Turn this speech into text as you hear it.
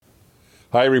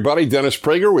Hi, everybody. Dennis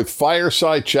Prager with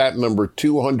Fireside Chat number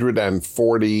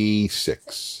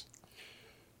 246.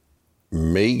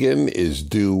 Megan is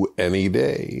due any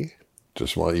day.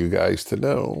 Just want you guys to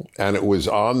know. And it was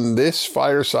on this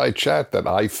Fireside Chat that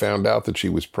I found out that she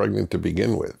was pregnant to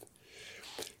begin with.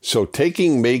 So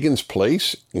taking Megan's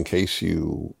place, in case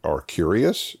you are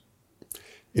curious,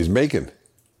 is Megan.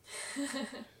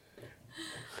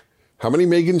 How many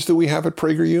Megans do we have at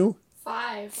PragerU?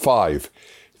 5. 5.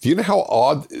 Do you know how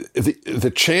odd?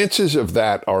 The chances of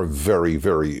that are very,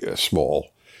 very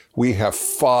small. We have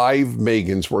 5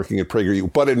 Megans working at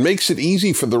PragerU, but it makes it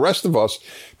easy for the rest of us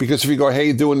because if you go, hey,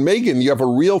 you're doing Megan, you have a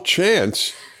real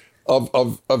chance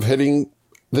of hitting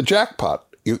the jackpot.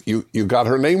 You got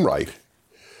her name right.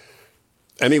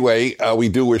 Anyway, we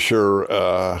do wish her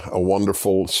a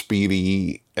wonderful,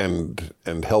 speedy, and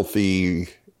healthy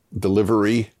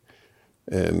delivery,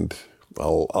 and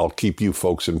I'll keep you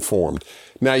folks informed.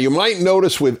 Now, you might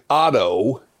notice with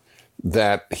Otto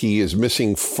that he is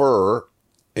missing fur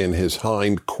in his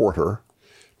hind quarter.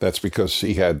 That's because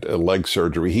he had a leg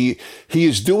surgery. He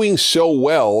is doing so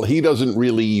well, he doesn't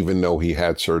really even know he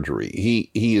had surgery.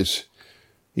 He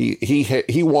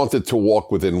wanted to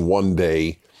walk within one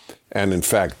day, and in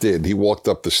fact did. He walked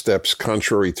up the steps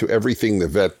contrary to everything the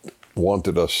vet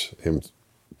wanted him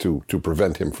to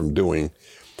prevent him from doing.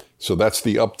 So that's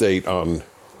the update on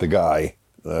the guy.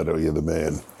 I know you're the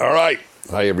man. All right.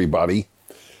 Hi, everybody.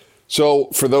 So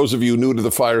for those of you new to the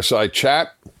Fireside Chat,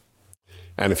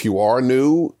 and if you are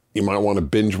new, you might want to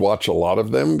binge watch a lot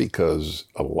of them because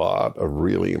a lot of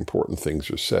really important things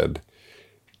are said.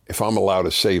 If I'm allowed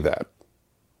to say that.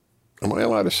 Am I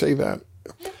allowed to say that?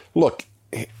 Look,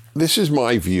 this is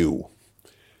my view.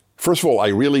 First of all, I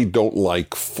really don't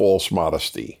like false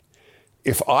modesty.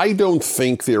 If I don't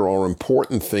think there are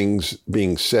important things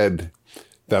being said,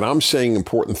 that I'm saying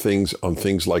important things on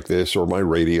things like this or my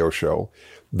radio show,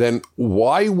 then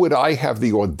why would I have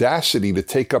the audacity to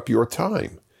take up your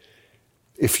time?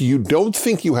 If you don't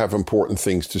think you have important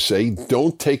things to say,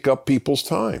 don't take up people's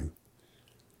time.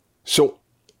 So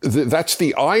that's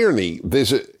the irony.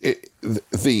 The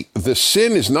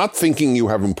sin is not thinking you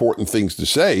have important things to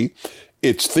say.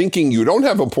 It's thinking you don't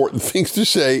have important things to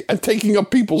say and taking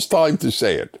up people's time to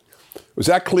say it. Was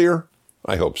that clear?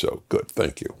 I hope so. Good.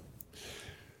 Thank you.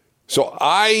 So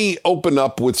I open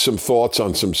up with some thoughts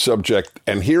on some subject,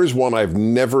 and here's one I've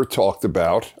never talked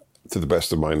about, to the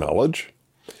best of my knowledge.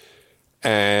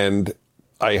 And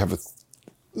I have a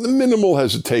minimal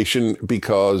hesitation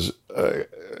because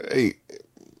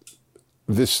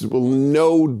this will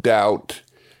no doubt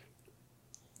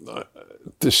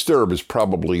disturb is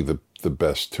probably the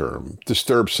best term.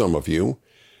 Disturb some of you,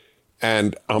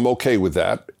 and I'm okay with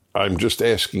that. I'm just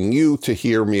asking you to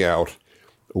hear me out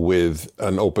with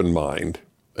an open mind,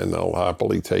 and I'll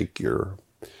happily take your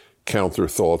counter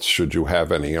thoughts should you have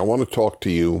any. I want to talk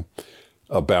to you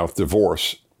about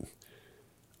divorce.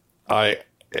 I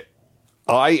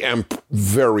am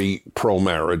very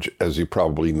pro-marriage, as you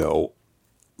probably know.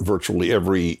 Virtually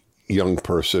every young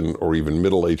person or even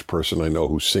middle-aged person I know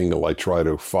who's single, I try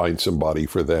to find somebody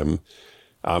for them.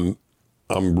 I'm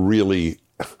really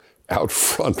out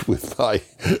front with my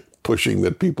pushing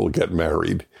that people get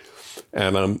married.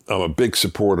 And I'm a big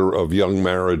supporter of young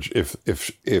marriage. If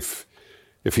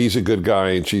he's a good guy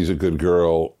and she's a good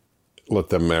girl, let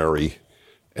them marry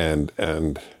and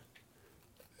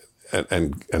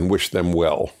wish them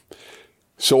well.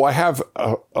 So I have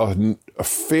a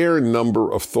fair number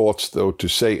of thoughts, though, to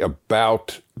say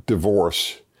about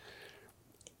divorce.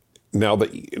 Now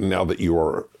that you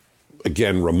are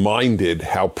again reminded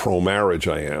how pro-marriage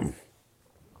I am.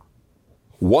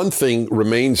 One thing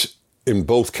remains in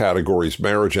both categories,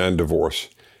 marriage and divorce.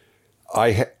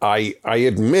 I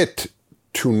admit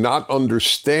to not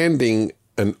understanding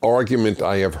an argument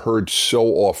I have heard so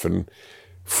often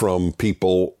from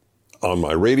people on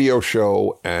my radio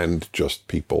show and just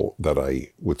people that I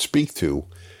would speak to,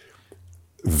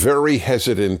 very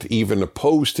hesitant, even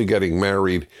opposed to getting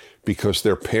married because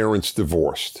their parents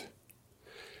divorced.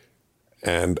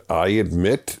 And I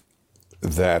admit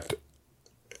that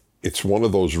it's one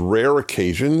of those rare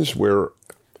occasions where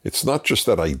it's not just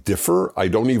that I differ, I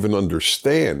don't even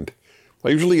understand. I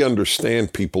usually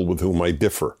understand people with whom I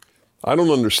differ. I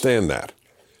don't understand that.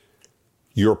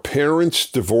 Your parents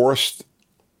divorced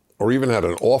or even had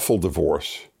an awful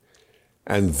divorce,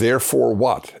 and therefore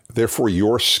what? Therefore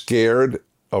you're scared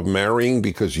of marrying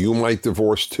because you might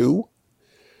divorce too?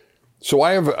 So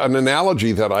I have an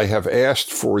analogy that I have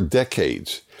asked for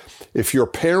decades. If your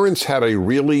parents had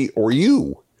or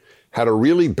you had a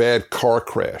really bad car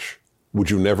crash, would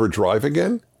you never drive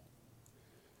again?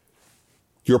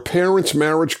 Your parents'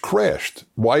 marriage crashed.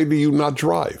 Why do you not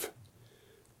drive?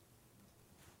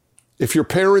 If your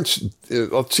parents,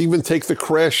 let's even take the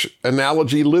crash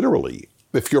analogy literally.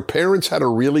 If your parents had a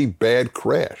really bad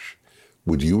crash,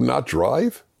 would you not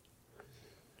drive?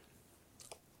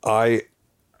 I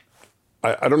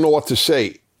don't know what to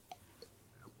say.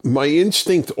 My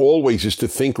instinct always is to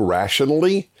think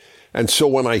rationally. And so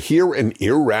when I hear an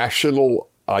irrational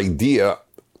idea,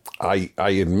 I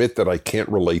admit that I can't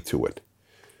relate to it.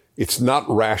 It's not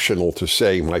rational to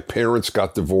say my parents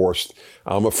got divorced,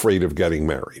 I'm afraid of getting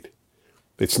married.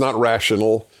 It's not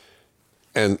rational.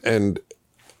 And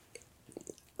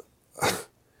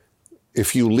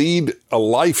if you lead a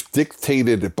life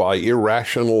dictated by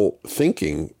irrational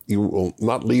thinking, you will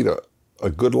not lead a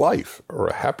good life or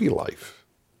a happy life.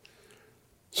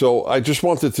 So I just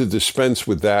wanted to dispense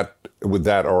with that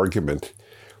argument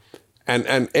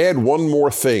and add one more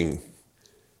thing.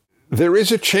 There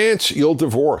is a chance you'll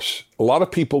divorce. A lot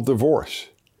of people divorce.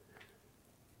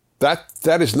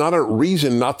 That is not a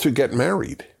reason not to get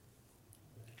married.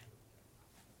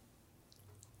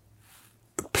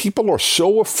 People are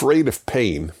so afraid of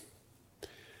pain.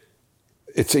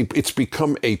 It's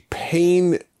become a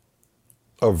pain-averse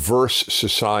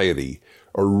society,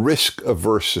 a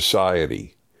risk-averse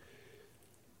society.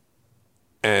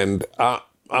 And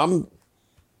I'm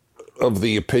of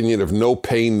the opinion of no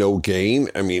pain, no gain.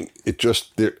 I mean,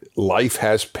 life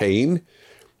has pain.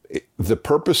 The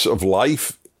purpose of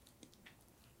life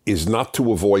is not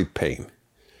to avoid pain.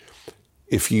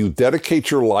 If you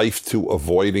dedicate your life to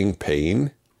avoiding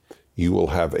pain, you will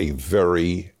have a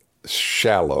very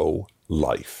shallow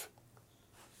life.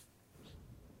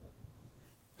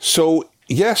 So,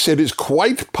 yes, it is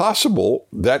quite possible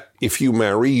that if you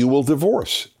marry, you will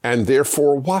divorce. And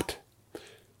therefore what?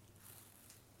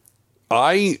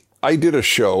 I did a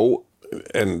show,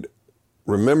 and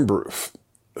remember,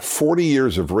 40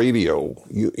 years of radio,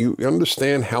 you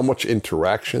understand how much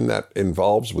interaction that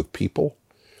involves with people?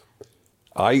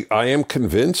 I am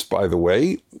convinced, by the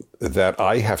way, that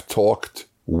I have talked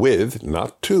with,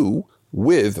 not to,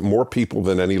 with more people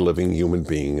than any living human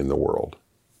being in the world.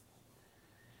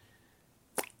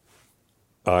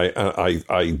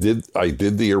 I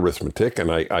did the arithmetic, and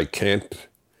I can't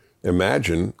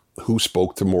imagine who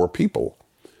spoke to more people.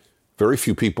 Very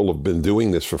few people have been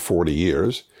doing this for 40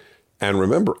 years. And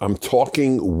remember, I'm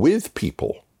talking with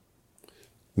people,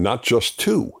 not just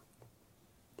to.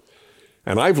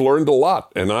 And I've learned a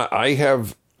lot. And I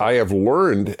have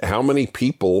learned how many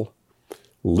people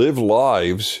live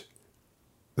lives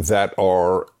that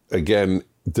are, again,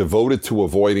 devoted to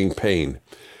avoiding pain.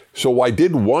 So I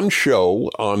did one show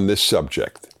on this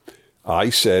subject.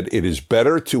 I said it is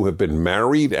better to have been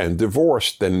married and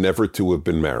divorced than never to have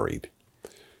been married.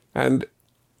 And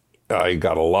I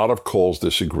got a lot of calls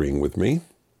disagreeing with me.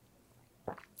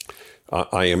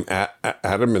 I am I'm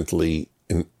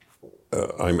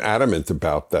adamant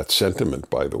about that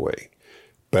sentiment, by the way.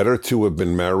 Better to have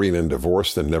been married and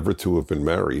divorced than never to have been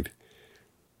married.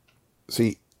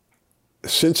 See,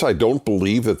 since I don't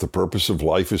believe that the purpose of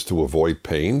life is to avoid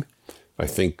pain, I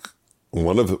think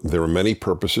there are many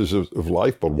purposes of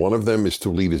life, but one of them is to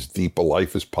lead as deep a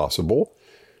life as possible.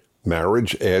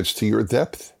 Marriage adds to your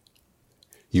depth.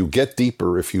 You get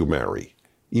deeper if you marry.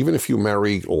 Even if you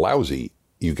marry lousy,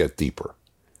 you get deeper.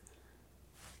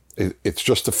 It's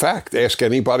just a fact. Ask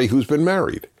anybody who's been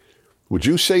married. Would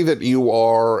you say that you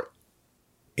are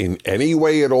in any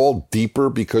way at all deeper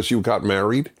because you got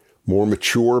married? More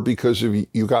mature because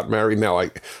you got married? Now,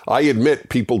 I admit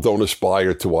people don't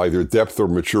aspire to either depth or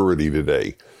maturity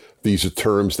today. These are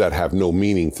terms that have no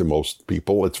meaning to most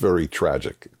people. It's very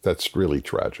tragic. That's really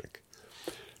tragic.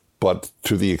 But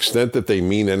to the extent that they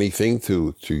mean anything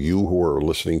to you who are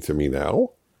listening to me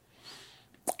now,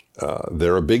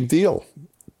 they're a big deal.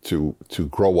 To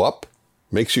grow up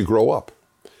makes you grow up.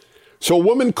 So a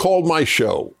woman called my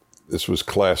show. This was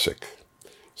classic.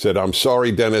 Said, "I'm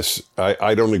sorry, Dennis,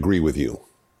 I don't agree with you."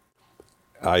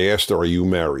 I asked her, "Are you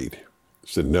married?"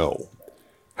 She said, "No."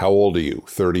 "How old are you?"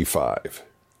 35.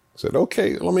 I said,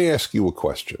 "Okay, let me ask you a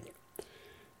question.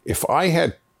 If I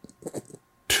had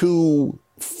two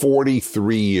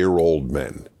 43-year-old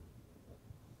men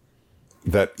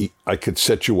that I could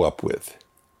set you up with,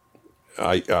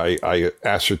 I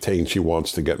ascertain she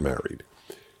wants to get married,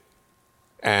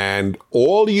 and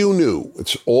all you knew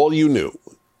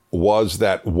was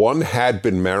that one had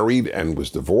been married and was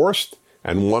divorced,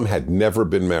 and one had never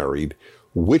been married,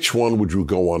 which one would you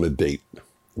go on a date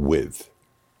with?"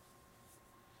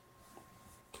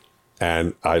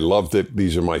 And I loved it.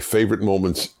 These are my favorite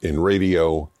moments in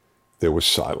radio. There was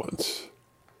silence.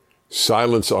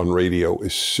 Silence on radio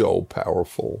is so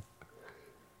powerful.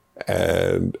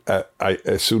 And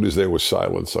as soon as there was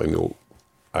silence, I knew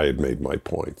I had made my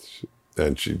points.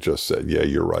 And she just said, yeah,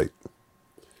 you're right.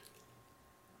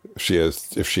 If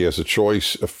she has a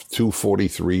choice of two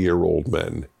 43-year-old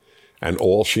men, and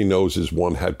all she knows is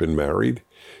one had been married,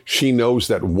 she knows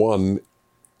that one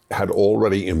had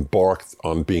already embarked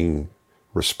on being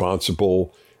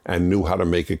responsible and knew how to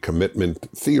make a commitment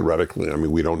theoretically. I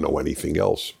mean, we don't know anything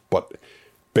else, but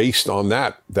based on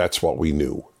that, that's what we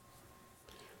knew.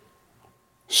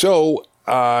 So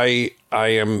I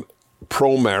am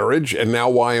pro-marriage, and now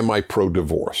why am I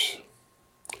pro-divorce?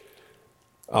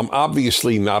 I'm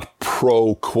obviously not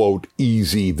pro, quote,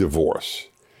 easy divorce.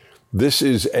 This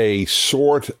is a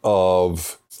sort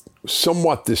of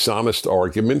somewhat dishonest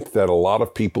argument that a lot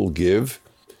of people give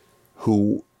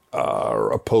who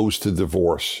are opposed to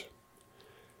divorce.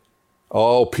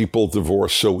 Oh, people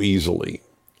divorce so easily.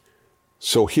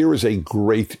 So here is a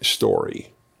great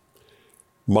story.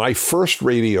 My first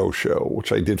radio show,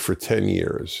 which I did for 10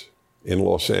 years in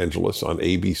Los Angeles on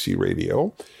ABC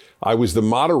Radio, I was the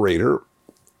moderator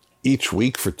each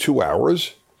week for 2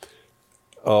 hours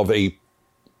of a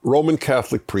Roman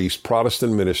Catholic priest,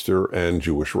 Protestant minister, and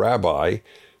Jewish rabbi,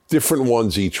 different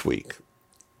ones each week.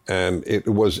 And it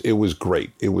was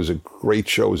great. It was a great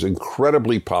show. It was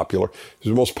incredibly popular. It was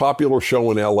the most popular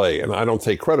show in LA, and I don't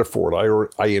take credit for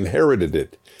it. I inherited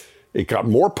it. It got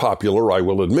more popular, I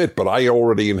will admit, but I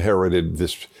already inherited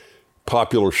this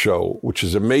popular show, which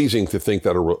is amazing to think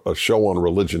that a show on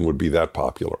religion would be that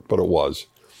popular, but it was.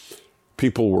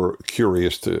 People were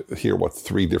curious to hear what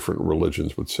 3 different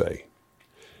religions would say.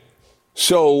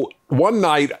 So one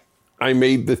night I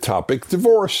made the topic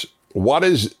divorce. What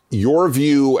is your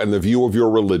view and the view of your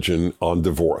religion on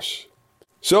divorce?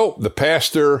 So the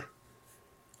pastor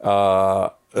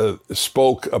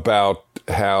spoke about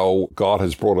how God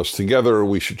has brought us together.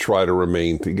 We should try to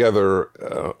remain together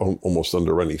almost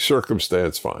under any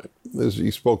circumstance. Fine.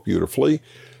 He spoke beautifully.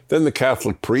 Then the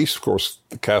Catholic priest, of course,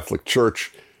 the Catholic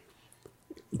Church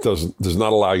does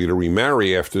not allow you to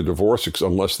remarry after divorce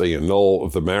unless they annul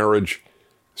the marriage.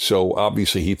 So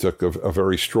obviously he took a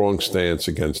very strong stance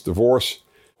against divorce.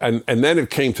 And then it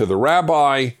came to the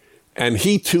rabbi, and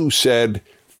he too said,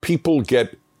 people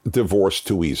get divorced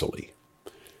too easily.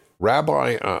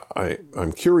 Rabbi,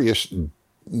 I'm curious,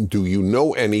 do you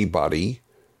know anybody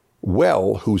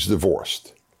well who's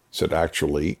divorced? I said,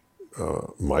 actually,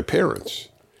 my parents.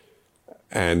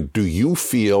 And do you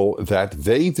feel that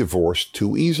they divorced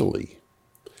too easily?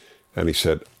 And he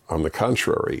said, on the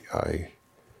contrary, I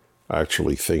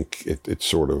actually think it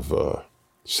sort of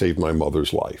saved my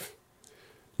mother's life.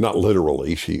 Not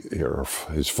literally.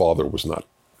 His father was not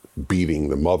beating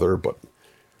the mother, but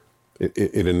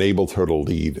it enabled her to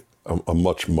lead a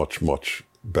much, much, much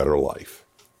better life.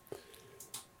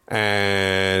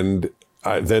 And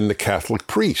then the Catholic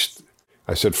priest.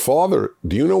 I said, Father,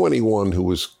 do you know anyone who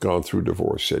has gone through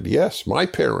divorce? He said, yes, my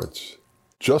parents.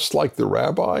 Just like the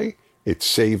rabbi, it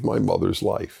saved my mother's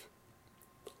life.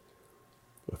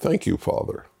 Thank you,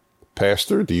 Father.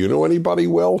 Pastor, do you know anybody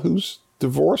well who's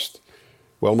divorced?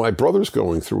 Well, my brother's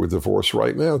going through a divorce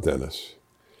right now, Dennis.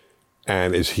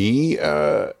 And are he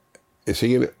and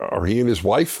his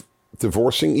wife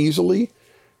divorcing easily? He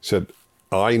said,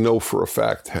 I know for a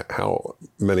fact how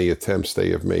many attempts they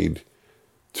have made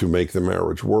to make the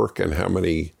marriage work and how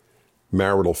many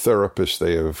marital therapists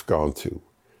they have gone to.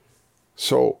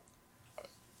 So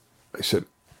I said,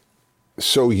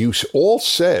 so you all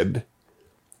said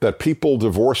that people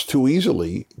divorce too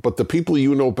easily, but the people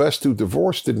you know best who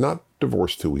divorced did not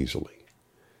divorce too easily.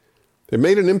 It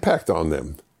made an impact on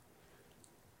them.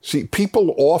 See,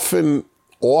 people often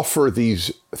offer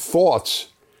these thoughts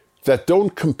that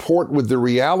don't comport with the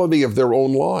reality of their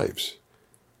own lives.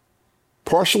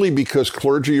 Partially because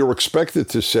clergy are expected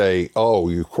to say, oh,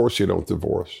 of course you don't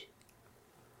divorce.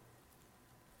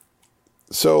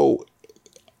 So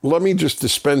let me just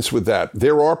dispense with that.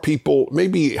 There are people,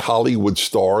 maybe Hollywood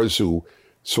stars who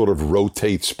sort of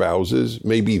rotate spouses.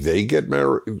 Maybe they get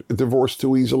divorced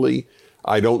too easily.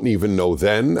 I don't even know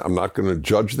then. I'm not going to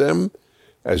judge them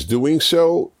as doing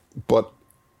so, but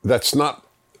that's not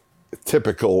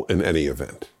typical in any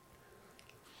event.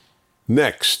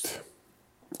 Next,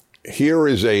 here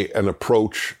is an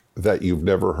approach that you've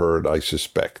never heard, I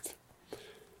suspect.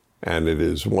 And it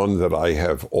is one that I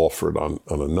have offered on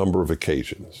a number of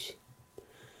occasions.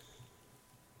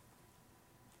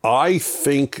 I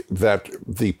think that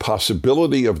the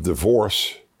possibility of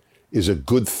divorce is a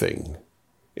good thing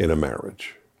in a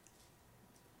marriage.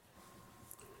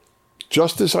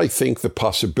 Just as I think the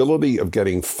possibility of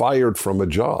getting fired from a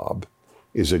job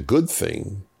is a good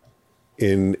thing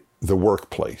in the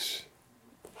workplace.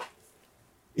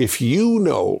 If you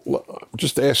know,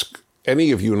 just ask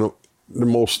any of you, the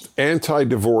most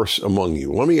anti-divorce among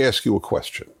you, let me ask you a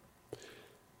question.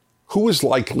 Who is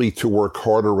likely to work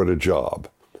harder at a job?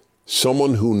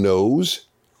 Someone who knows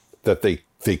that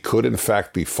they could in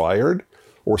fact be fired,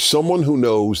 or someone who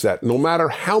knows that no matter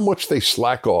how much they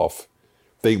slack off,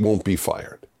 they won't be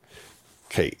fired?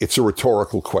 Okay, it's a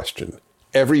rhetorical question.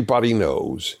 Everybody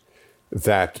knows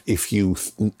that if you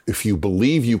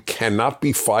believe you cannot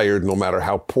be fired no matter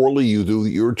how poorly you do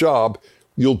your job,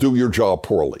 you'll do your job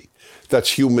poorly.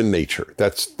 That's human nature.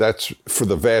 That's for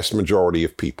the vast majority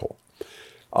of people.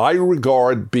 I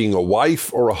regard being a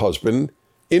wife or a husband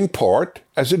in part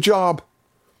as a job.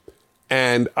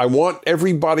 And I want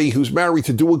everybody who's married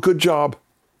to do a good job.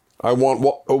 I want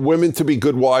women to be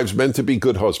good wives, men to be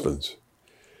good husbands.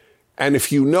 And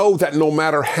if you know that no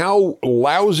matter how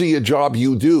lousy a job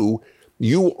you do,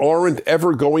 you aren't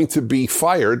ever going to be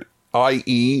fired,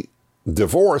 i.e.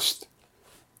 divorced,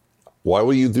 why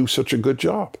will you do such a good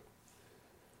job?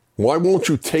 Why won't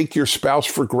you take your spouse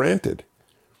for granted?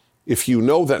 If you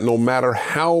know that no matter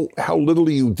how little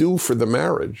you do for the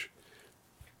marriage,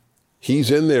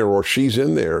 he's in there or she's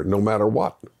in there no matter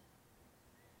what.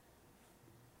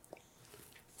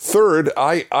 Third,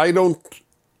 I don't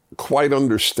quite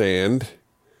understand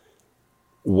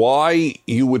why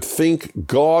you would think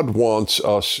God wants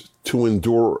us to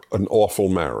endure an awful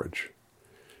marriage.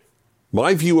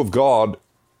 My view of God,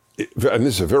 and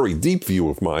this is a very deep view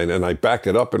of mine, and I back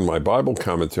it up in my Bible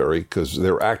commentary because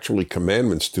they're actually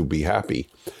commandments to be happy.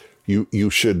 You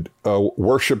should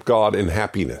worship God in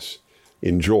happiness,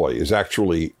 in joy, is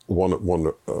actually one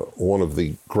of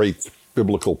the great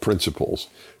biblical principles.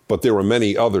 But there are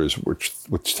many others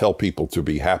which tell people to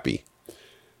be happy.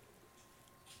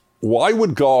 Why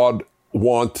would God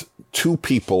want two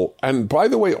people? And by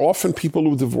the way, often people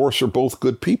who divorce are both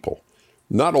good people.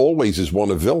 Not always is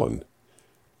one a villain.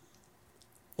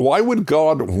 Why would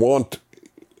God want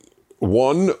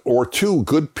one or two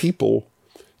good people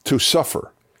to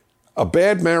suffer? A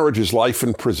bad marriage is life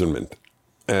imprisonment.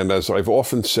 And as I've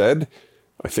often said,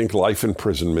 I think life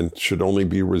imprisonment should only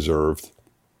be reserved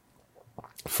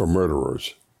for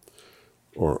murderers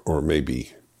or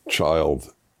maybe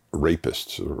child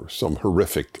rapists or some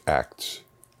horrific acts.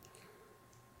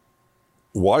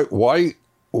 Why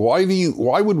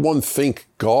would one think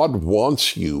God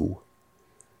wants you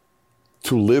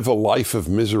to live a life of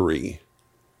misery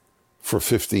for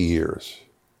 50 years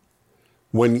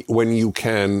when you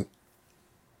can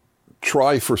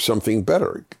try for something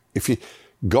better?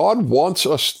 God wants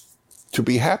us to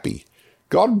be happy.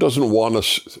 God doesn't want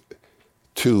us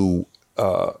to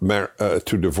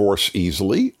divorce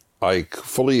easily. I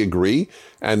fully agree.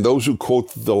 And those who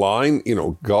quote the line,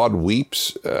 God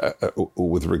weeps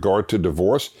with regard to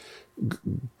divorce,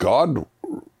 God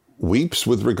weeps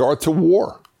with regard to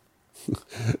war.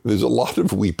 There's a lot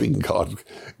of weeping God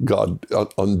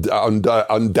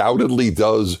undoubtedly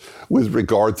does with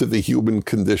regard to the human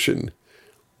condition.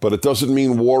 But it doesn't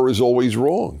mean war is always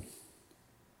wrong.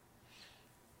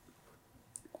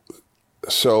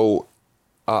 So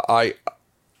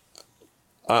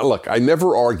look, I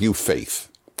never argue faith.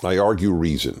 I argue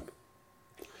reason.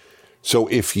 So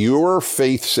if your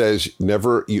faith says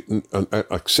never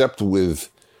accept with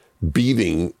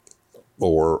beating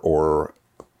or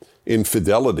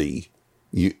infidelity,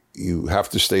 you have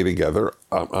to stay together,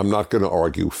 I'm not going to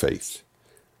argue faith.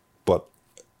 But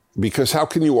because how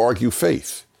can you argue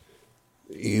faith?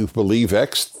 You believe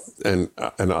X and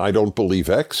I don't believe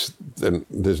X, then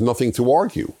there's nothing to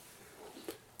argue.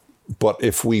 But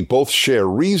if we both share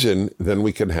reason, then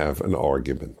we can have an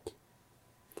argument.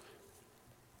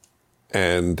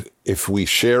 And if we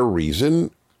share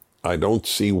reason, I don't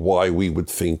see why we would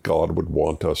think God would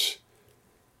want us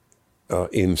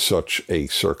in such a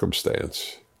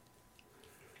circumstance.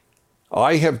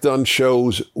 I have done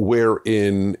shows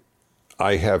wherein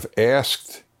I have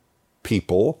asked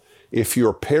people, if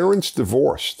your parents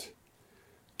divorced,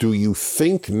 do you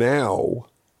think now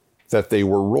that they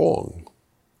were wrong?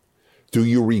 Do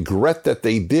you regret that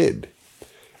they did?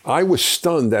 I was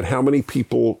stunned at how many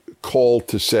people called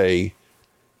to say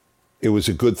it was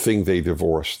a good thing they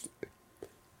divorced.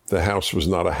 The house was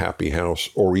not a happy house,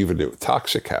 or even a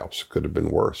toxic house. Could have been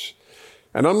worse.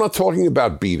 And I'm not talking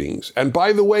about beatings. And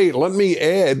by the way, let me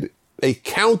add a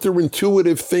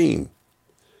counterintuitive theme.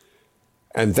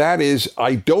 And that is,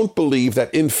 I don't believe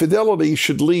that infidelity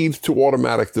should lead to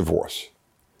automatic divorce.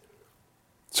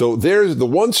 So there's the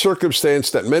one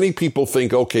circumstance that many people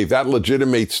think, okay, that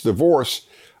legitimates divorce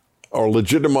or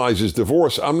legitimizes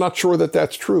divorce. I'm not sure that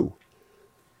that's true.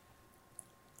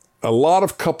 A lot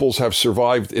of couples have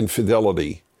survived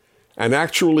infidelity and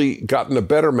actually gotten a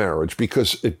better marriage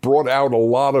because it brought out a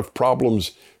lot of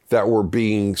problems that were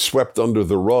being swept under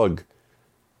the rug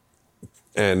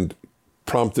and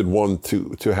prompted one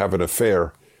to have an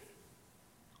affair.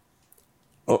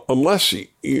 Unless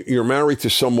you're married to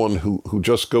someone who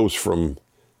just goes from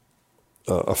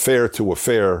affair to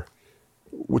affair,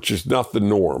 which is not the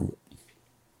norm,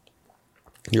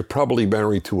 you're probably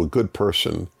married to a good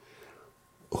person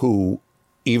who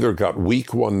either got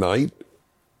weak one night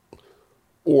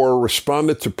or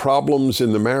responded to problems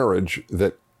in the marriage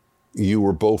that you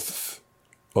were both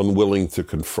unwilling to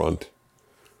confront.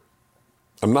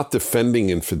 I'm not defending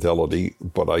infidelity,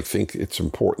 but I think it's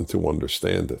important to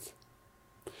understand it.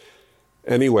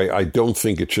 Anyway, I don't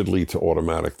think it should lead to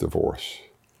automatic divorce.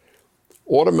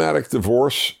 Automatic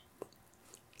divorce,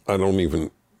 I don't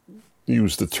even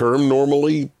use the term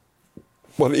normally,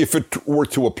 but if it were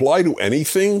to apply to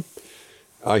anything,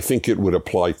 I think it would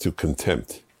apply to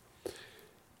contempt.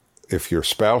 If your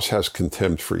spouse has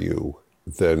contempt for you,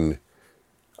 then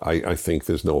I think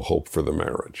there's no hope for the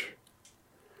marriage.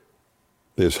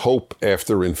 There's hope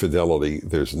after infidelity.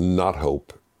 There's not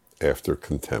hope after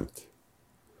contempt.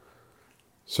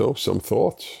 So, some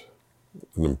thoughts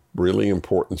on a really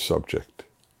important subject.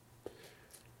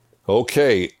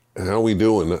 Okay, how are we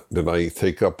doing? Did I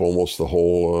take up almost the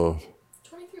whole...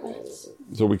 23 minutes.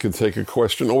 So we could take a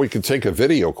question, or we could take a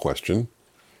video question.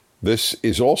 This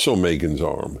is also Megan's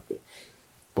arm,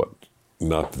 but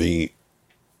not the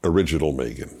original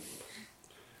Megan.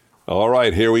 All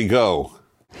right, here we go.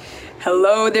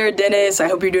 Hello there, Dennis. I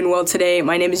hope you're doing well today.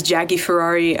 My name is Jackie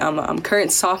Ferrari. I'm a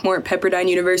current sophomore at Pepperdine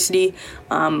University.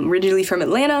 I'm originally from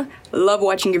Atlanta. Love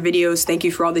watching your videos. Thank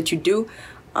you for all that you do.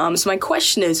 So my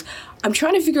question is, I'm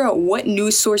trying to figure out what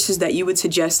news sources that you would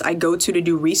suggest I go to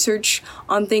do research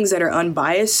on things that are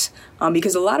unbiased,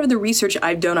 because a lot of the research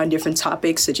I've done on different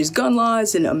topics, such as gun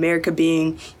laws and America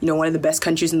being, one of the best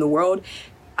countries in the world,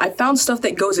 I found stuff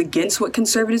that goes against what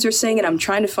conservatives are saying, and I'm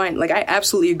trying to find, I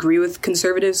absolutely agree with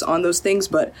conservatives on those things,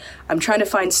 but I'm trying to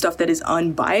find stuff that is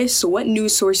unbiased. So what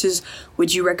news sources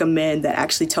would you recommend that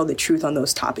actually tell the truth on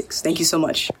those topics? Thank you so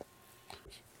much.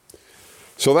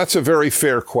 So that's a very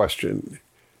fair question.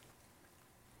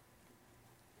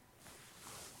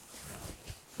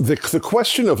 The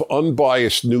question of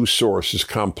unbiased news source is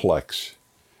complex.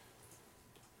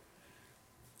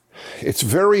 It's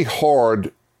very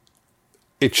hard.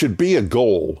 It should be a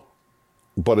goal,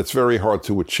 but it's very hard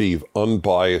to achieve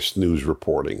unbiased news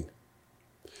reporting,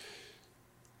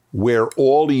 where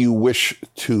all you wish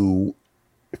to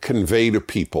convey to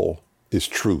people is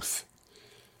truth.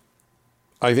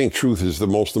 I think truth is the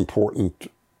most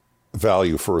important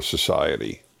value for a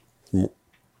society.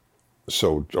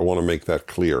 So I want to make that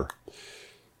clear.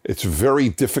 It's very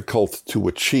difficult to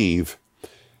achieve,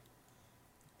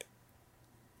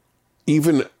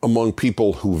 even among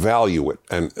people who value it,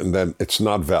 and then it's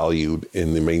not valued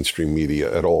in the mainstream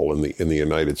media at all in the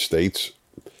United States.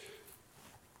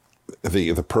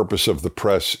 The purpose of the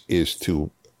press is to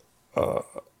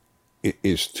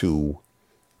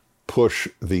push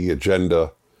the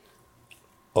agenda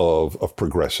of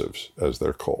progressives, as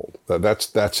they're called.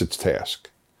 That's its task,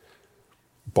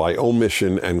 by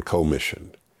omission and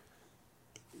commission.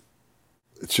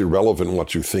 It's irrelevant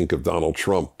what you think of Donald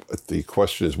Trump. The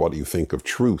question is, what do you think of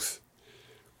truth?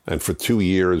 And for 2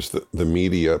 years, the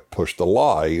media pushed a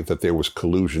lie that there was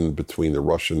collusion between the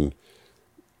Russian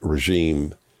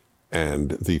regime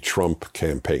and the Trump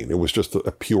campaign. It was just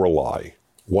a pure lie,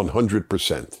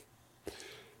 100%.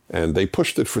 And they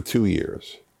pushed it for 2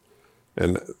 years.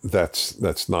 And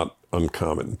that's not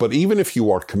uncommon. But even if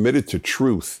you are committed to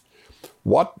truth,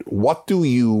 what do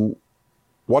you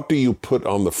put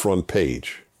on the front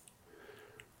page?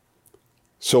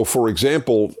 So, for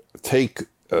example, take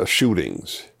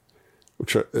shootings,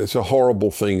 which is a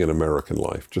horrible thing in American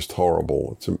life, just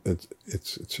horrible.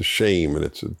 It's a shame, and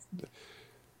it's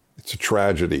a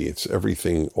tragedy. It's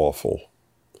everything awful.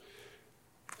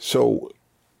 So,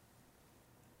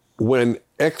 when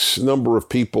X number of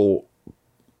people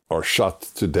are shot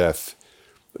to death,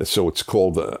 so it's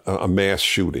called a mass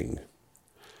shooting,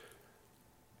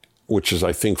 which is,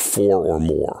 I think, 4 or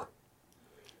more.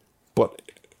 But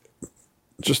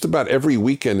just about every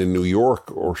weekend in New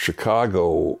York or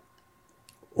Chicago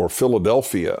or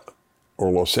Philadelphia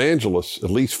or Los Angeles, at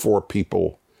least 4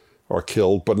 people are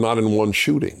killed, but not in one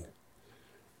shooting.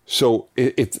 So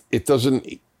it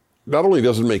doesn't, not only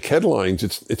doesn't make headlines,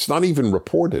 it's not even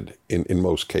reported in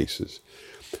most cases.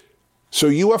 So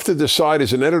you have to decide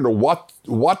as an editor, what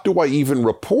do I even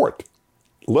report?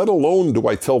 Let alone do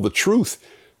I tell the truth?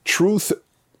 Truth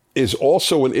is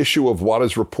also an issue of what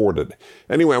is reported.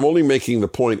 Anyway, I'm only making the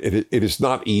point it is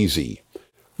not easy.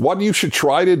 What you should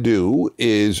try to do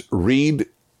is read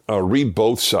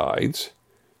both sides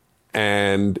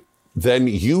and then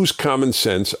use common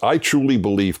sense. I truly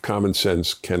believe common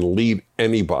sense can lead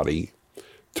anybody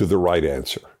to the right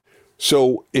answer.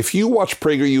 So if you watch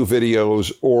PragerU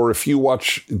videos, or if you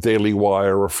watch Daily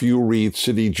Wire, or if you read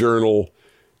City Journal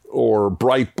or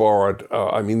Breitbart,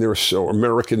 there's so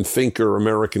American Thinker,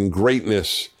 American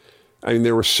Greatness.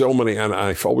 There were so many, and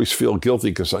I always feel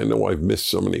guilty because I know I've missed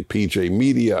so many. PJ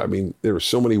Media. There are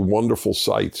so many wonderful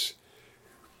sites.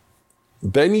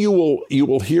 Then you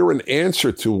will hear an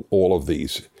answer to all of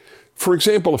these. For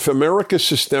example, if America is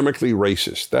systemically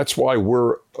racist, that's why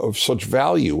we're of such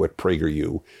value at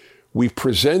PragerU. We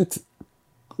present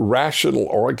rational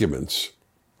arguments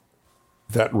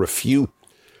that refute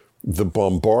the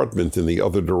bombardment in the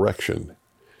other direction.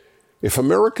 If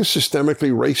America is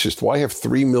systemically racist, why have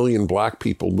 3 million black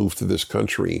people moved to this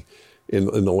country in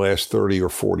the last 30 or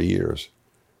 40 years?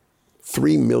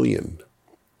 3 million.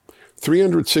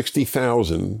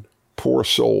 360,000 poor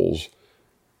souls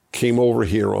came over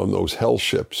here on those hell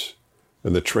ships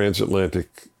in the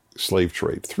transatlantic slave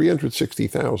trade.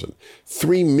 360,000.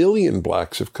 3 million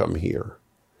blacks have come here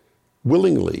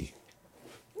willingly,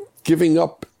 giving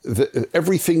up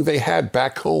everything they had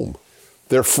back home,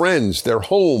 their friends, their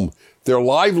home, their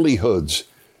livelihoods,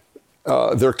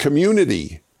 their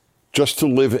community, just to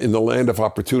live in the land of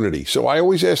opportunity. So I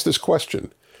always ask this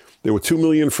question. There were 2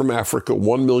 million from Africa,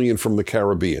 1 million from the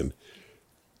Caribbean.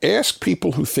 Ask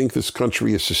people who think this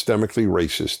country is systemically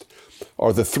racist,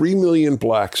 are the 3 million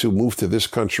blacks who moved to this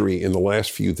country in the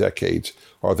last few decades,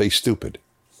 are they stupid?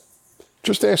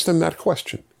 Just ask them that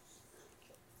question.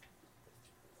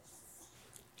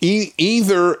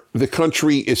 Either the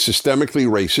country is systemically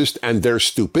racist and they're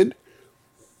stupid.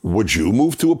 Would you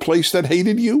move to a place that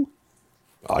hated you?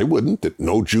 I wouldn't.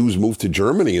 No Jews moved to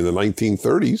Germany in the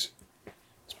 1930s.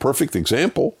 It's a perfect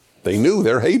example. They knew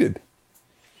they're hated.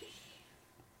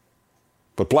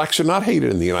 But blacks are not hated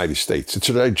in the United States. It's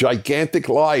a gigantic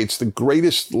lie. It's the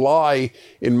greatest lie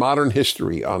in modern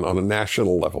history on a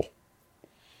national level.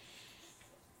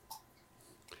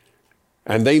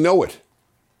 And they know it.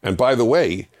 And by the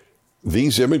way,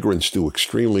 these immigrants do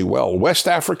extremely well. West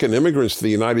African immigrants to the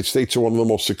United States are one of the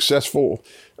most successful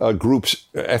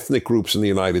ethnic groups in the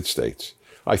United States.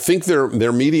 I think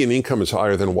their median income is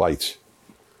higher than whites,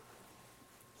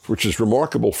 which is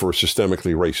remarkable for a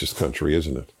systemically racist country,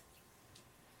 isn't it?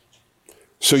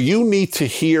 So you need to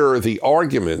hear the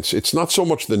arguments. It's not so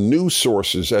much the news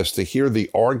sources as to hear the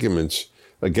arguments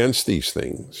against these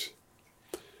things.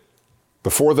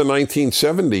 Before the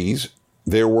 1970s,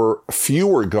 there were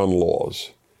fewer gun laws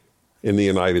in the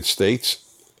United States,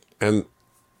 and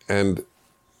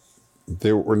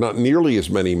there were not nearly as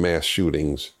many mass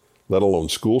shootings, let alone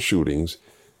school shootings,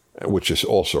 which is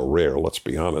also rare, let's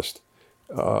be honest,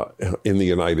 in the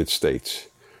United States.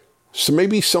 So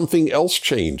maybe something else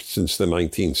changed since the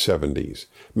 1970s.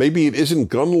 Maybe it isn't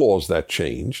gun laws that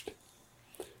changed.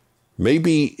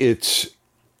 Maybe it's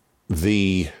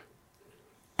the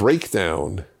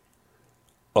breakdown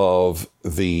of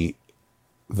the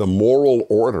moral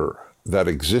order that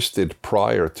existed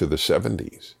prior to the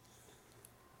 70s.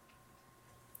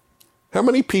 How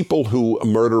many people who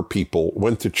murder people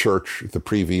went to church the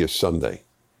previous Sunday?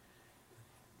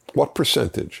 What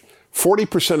percentage?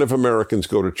 40% of Americans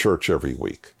go to church every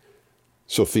week.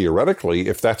 So theoretically,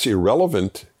 if that's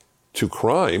irrelevant to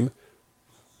crime,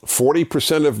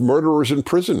 40% of murderers in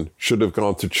prison should have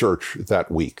gone to church that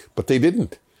week, but they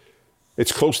didn't.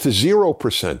 It's close to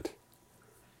 0%.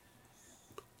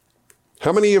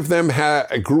 How many of them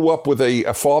grew up with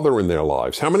a father in their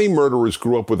lives? How many murderers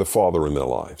grew up with a father in their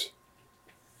lives?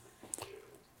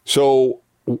 So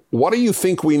what do you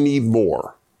think we need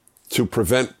more to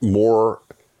prevent more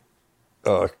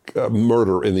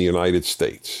murder in the United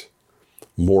States?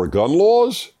 More gun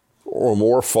laws or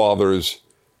more fathers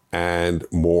and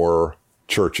more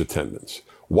church attendance?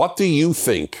 What do you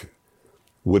think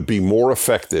would be more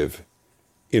effective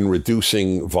in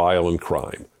reducing violent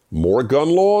crime? More gun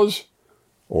laws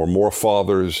or more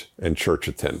fathers and church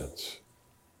attendance?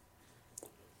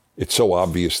 It's so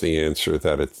obvious the answer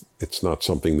that it's not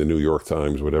something the New York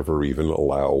Times would ever even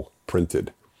allow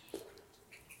printed.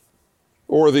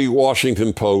 Or the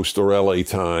Washington Post or LA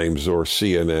Times or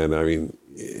CNN.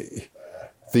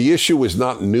 The issue is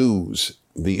not news.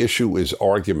 The issue is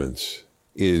arguments,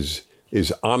 is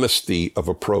honesty of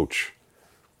approach.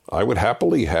 I would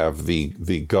happily have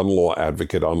the gun law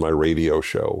advocate on my radio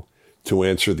show to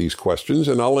answer these questions,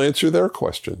 and I'll answer their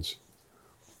questions.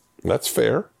 That's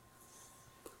fair.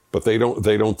 but they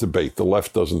don't debate. The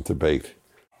left doesn't debate.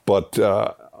 But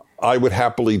I would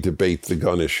happily debate the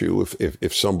gun issue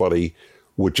if somebody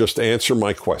would just answer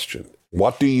my question.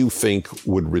 What do you think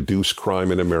would reduce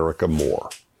crime in America more?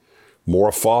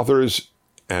 More fathers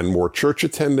and more church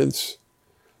attendance,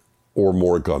 or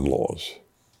more gun laws?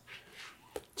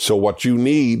 So what you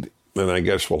need, and I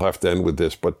guess we'll have to end with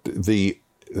this, but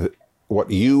what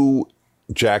you,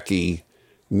 Jackie,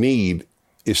 need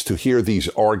is to hear these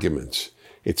arguments.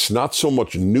 It's not so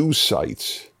much news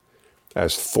sites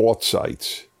as thought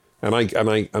sites. And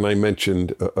I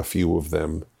mentioned a few of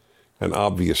them, and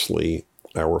obviously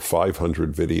our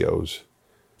 500 videos,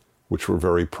 which we're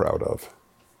very proud of.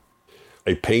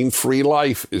 A pain-free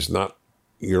life is not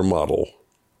your model.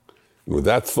 And with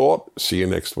that thought, see you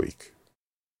next week.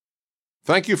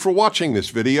 Thank you for watching this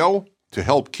video. To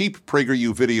help keep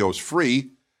PragerU videos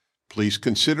free, please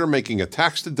consider making a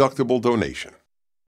tax-deductible donation.